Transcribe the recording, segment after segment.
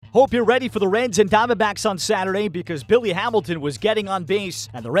Hope you're ready for the Reds and Diamondbacks on Saturday because Billy Hamilton was getting on base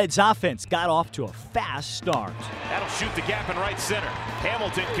and the Reds offense got off to a fast start. That'll shoot the gap in right center.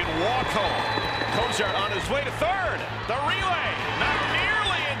 Hamilton can walk home. Cozart on his way to third. The relay, not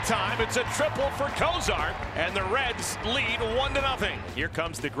nearly in time. It's a triple for Cozart, and the Reds lead 1-0. Here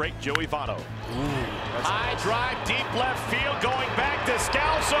comes the great Joey Votto. High drive, deep left field, going back to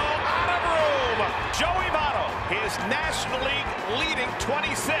Scalzo, out of room. Joey Votto, his National League leading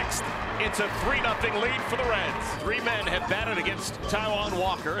 26th. It's a 3-0 lead for the Reds. Three men have batted against Taijuan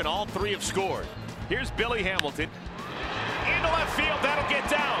Walker, and all three have scored. Here's Billy Hamilton. Into left field, that'll get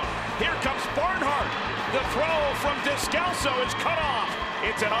down. Here comes Barnhart. The throw from Descalso is cut off.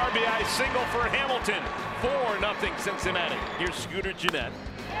 It's an RBI single for Hamilton. 4-0 Cincinnati. Here's Scooter Gennett.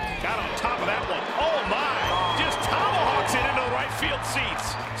 Got on top of that one. Oh my! Just tomahawks it into the right field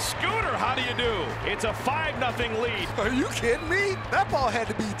seats. Scooter, how do you do? It's a 5-0 lead. Are you kidding me? That ball had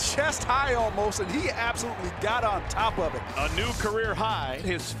to be chest high almost, and he absolutely got on top of it. A new career high,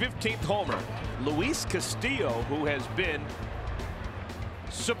 his 15th homer. Luis Castillo, who has been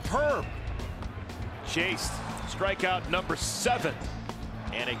superb. Chased. Strikeout number 7.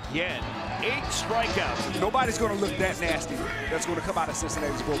 And again, 8 strikeouts. Nobody's going to look that nasty. That's going to come out of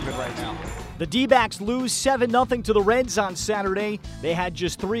Cincinnati's bullpen right now. The D-backs lose 7-0 to the Reds on Saturday. They had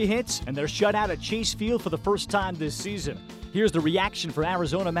just 3 hits, and they're shut out at Chase Field for the first time this season. Here's the reaction for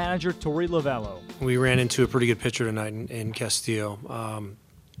Arizona manager Torey Lovullo. We ran into a pretty good pitcher tonight in Castillo.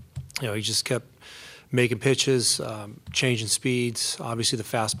 He just kept making pitches, changing speeds. Obviously, the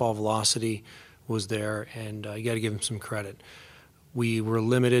fastball velocity was there, and you got to give him some credit. We were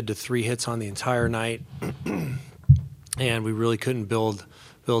limited to 3 hits on the entire night, and we really couldn't build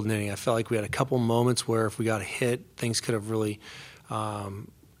an inning. I felt like we had a couple moments where if we got a hit, things could have really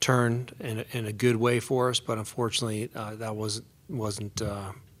turned in a good way for us, but unfortunately that wasn't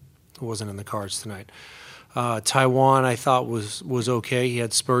in the cards tonight. Taijuan, I thought was okay. He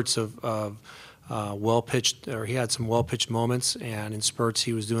had spurts of well-pitched, or he had some well-pitched moments, and in spurts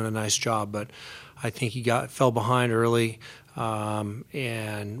he was doing a nice job, but I think he fell behind early,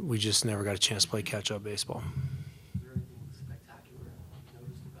 and we just never got a chance to play catch-up baseball. Is there anything spectacular you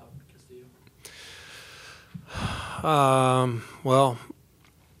noticed about Castillo? Well,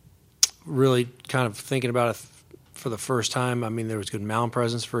 really kind of thinking about it for the first time. I mean, there was good mound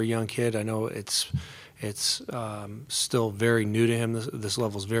presence for a young kid. I know it's still very new to him. This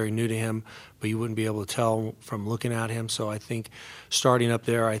level is very new to him, but you wouldn't be able to tell from looking at him. So I think starting up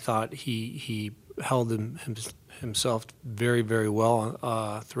there, I thought he held himself very, very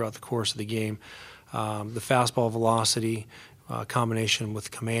well throughout the course of the game. The fastball velocity combination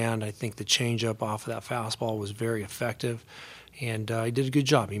with command, I think the changeup off of that fastball was very effective, and he did a good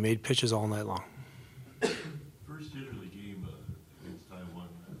job. He made pitches all night long. First hit of the game against Taijuan, I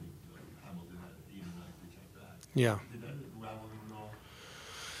think Hamilton had 8 or 9 pitch at bat. Yeah. Did that rattle him at all?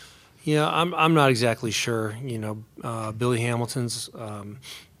 Yeah, I'm not exactly sure. Billy Hamilton's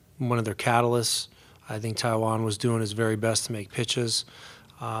one of their catalysts. I think Taijuan was doing his very best to make pitches.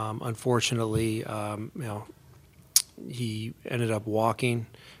 Unfortunately, he ended up walking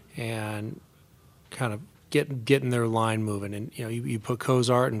and kind of getting their line moving. And you put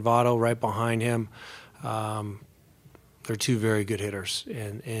Cozart and Votto right behind him. They're 2 very good hitters,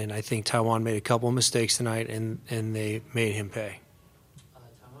 and I think Taijuan made a couple of mistakes tonight, and they made him pay.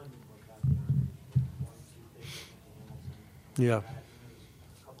 Yeah.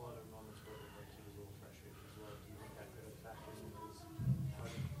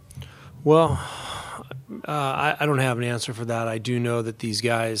 Well, I don't have an answer for that. I do know that these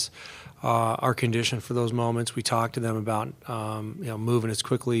guys are conditioned for those moments. We talked to them about moving as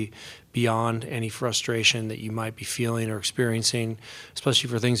quickly beyond any frustration that you might be feeling or experiencing, especially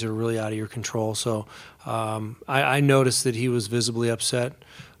for things that are really out of your control. So I noticed that he was visibly upset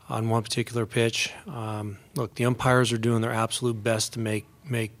on one particular pitch. Look, the umpires are doing their absolute best to make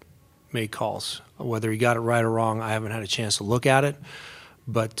calls. Whether he got it right or wrong, I haven't had a chance to look at it.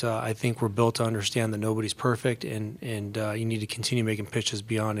 But I think we're built to understand that nobody's perfect, and you need to continue making pitches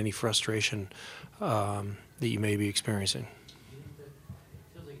beyond any frustration that you may be experiencing. It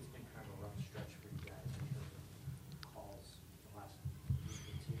feels like it's been kind of a rough stretch for you guys in terms of calls the last week or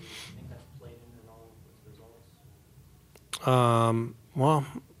 2. Do you think that's played in at all with results? Well,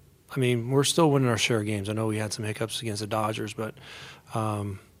 I mean, we're still winning our share of games. I know we had some hiccups against the Dodgers, but I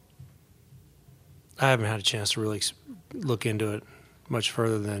haven't had a chance to really look into it much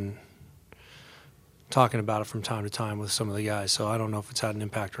further than talking about it from time to time with some of the guys. So I don't know if it's had an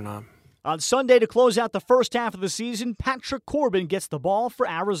impact or not. On Sunday to close out the first half of the season, Patrick Corbin gets the ball for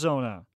Arizona.